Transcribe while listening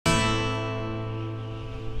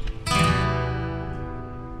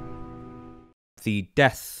the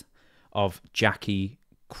death of Jackie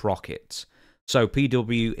Crockett. So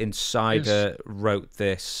PW Insider wrote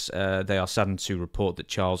this. They are saddened to report that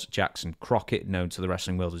Charles Jackson Crockett, known to the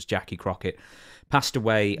wrestling world as Jackie Crockett, passed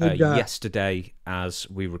away yesterday as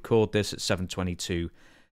we record this at 7:22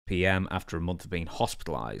 p.m. after a month of being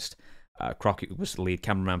hospitalized. Crockett was the lead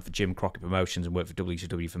cameraman for Jim Crockett Promotions and worked for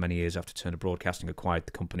WCW for many years after Turner Broadcasting acquired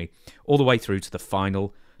the company, all the way through to the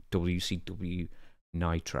final WCW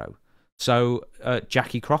Nitro. So,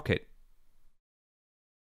 Jackie Crockett.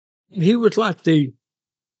 He was like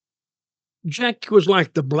Jackie was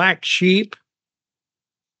like the black sheep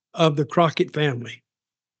of the Crockett family.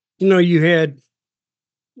 You know, you had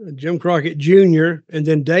Jim Crockett Jr. and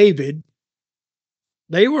then David.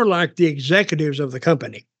 They were like the executives of the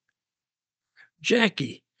company.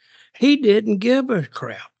 Jackie, he didn't give a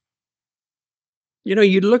crap. You know,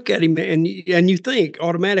 you look at him and you think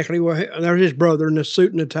automatically, well, there's his brother in a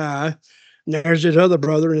suit and a tie, and there's his other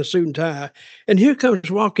brother in a suit and tie, and here comes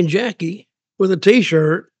walking Jackie with a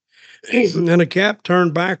T-shirt and a cap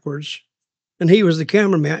turned backwards, and he was the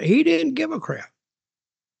cameraman. He didn't give a crap.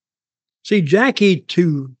 See, Jackie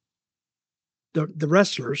to the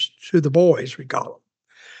wrestlers, to the boys, we call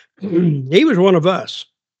him, he was one of us.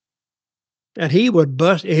 And he would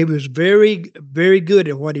bust. He was very, very good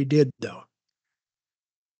at what he did, though.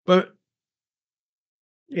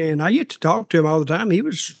 And I used to talk to him all the time. He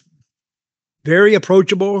was very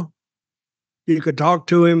approachable. You could talk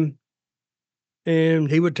to him,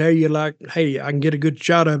 and he would tell you, like, hey, I can get a good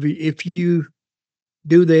shot of you if you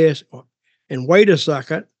do this. And wait a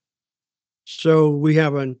second. So we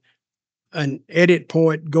have an edit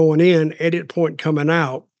point going in, edit point coming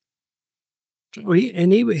out. So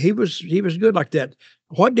he was good like that.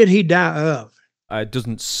 What did he die of? It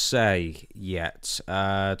doesn't say yet.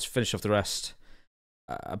 To finish off the rest,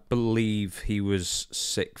 I believe he was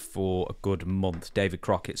sick for a good month. David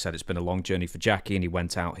Crockett said it's been a long journey for Jackie, and he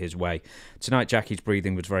went out his way. Tonight, Jackie's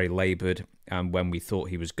breathing was very laboured, and when we thought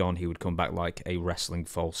he was gone, he would come back like a wrestling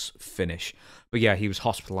false finish. But yeah, he was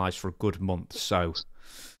hospitalised for a good month, so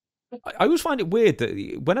I always find it weird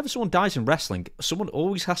that whenever someone dies in wrestling, someone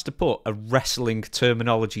always has to put a wrestling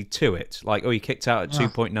terminology to it. Like, oh, he kicked out at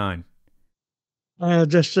 2.9.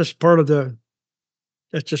 That's just part of the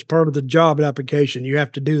job application. You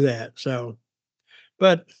have to do that. So,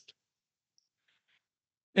 and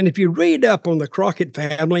if you read up on the Crockett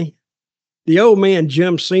family, the old man,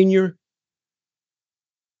 Jim Sr.,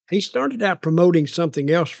 he started out promoting something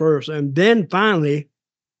else first and then finally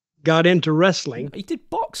got into wrestling. He did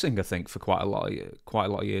boxing, I think, for quite a lot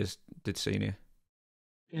of years, did Senior.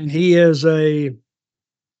 And he is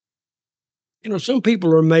some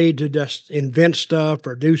people are made to just invent stuff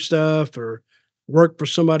or do stuff or work for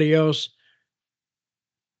somebody else.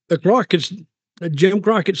 Jim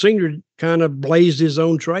Crockett Sr. kind of blazed his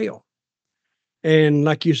own trail. And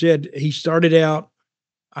like you said, he started out,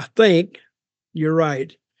 I think, you're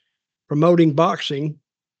right, promoting boxing.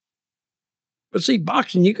 But see,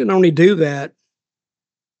 boxing, you can only do that.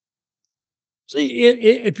 See,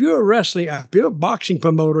 if you're if you're a boxing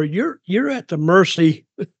promoter, you're at the mercy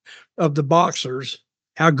of the boxers,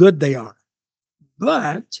 how good they are.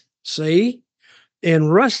 But see, in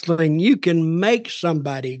wrestling, you can make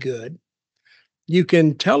somebody good. You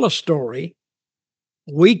can tell a story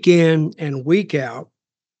week in and week out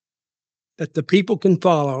that the people can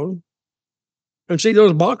follow. And see,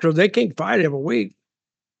 those boxers, they can't fight every week.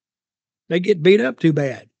 They get beat up too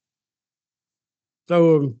bad.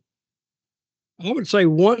 So I would say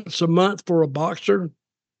once a month for a boxer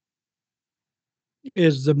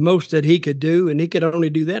is the most that he could do. And he could only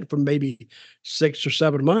do that for maybe 6 or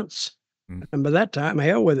 7 months. And by that time,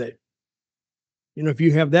 hell with it. You know, if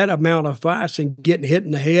you have that amount of fights and getting hit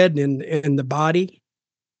in the head and in the body.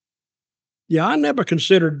 Yeah, I never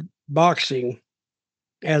considered boxing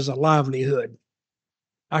as a livelihood.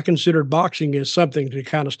 I considered boxing as something to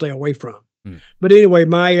kind of stay away from. But anyway,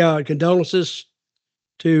 my condolences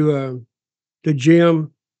to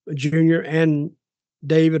Jim Jr. and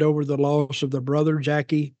David over the loss of the brother,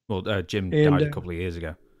 Jackie. Well, Jim died a couple of years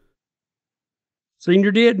ago.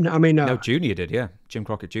 Senior did? I mean, no, Junior did, yeah. Jim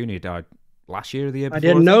Crockett Jr. died last year or the year before. I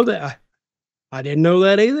didn't know that. I didn't know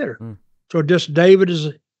that either. So just David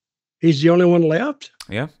he's the only one left?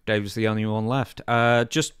 Yeah, David's the only one left.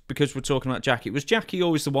 Just because we're talking about Jackie, was Jackie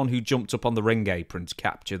always the one who jumped up on the ring apron to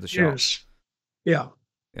capture the shot? Yes. Yeah.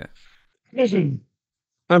 Yeah.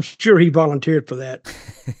 I'm sure he volunteered for that.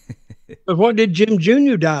 But what did Jim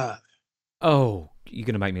Jr. die of? Oh, you're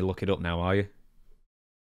going to make me look it up now, are you?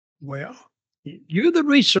 Well, you're the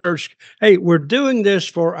research. Hey, we're doing this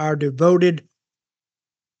for our devoted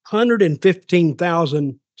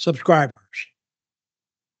 115,000 subscribers.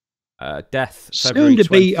 Death Soon to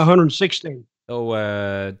be 116.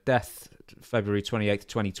 Death February 28th,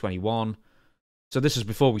 2021. So this is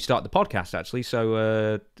before we start the podcast, actually.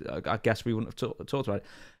 So I guess we wouldn't have talked about it.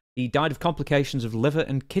 He died of complications of liver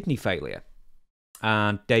and kidney failure.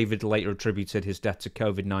 And David later attributed his death to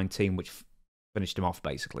COVID-19, which finished him off,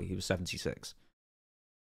 basically. He was 76.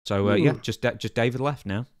 So, yeah, just David left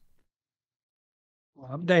now.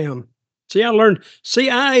 Well, damn. See,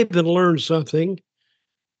 I even learned something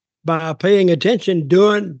by paying attention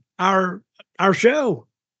doing our show.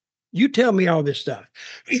 You tell me all this stuff.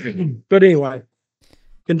 But anyway,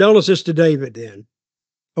 condolences to David then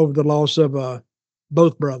over the loss of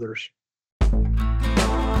both brothers.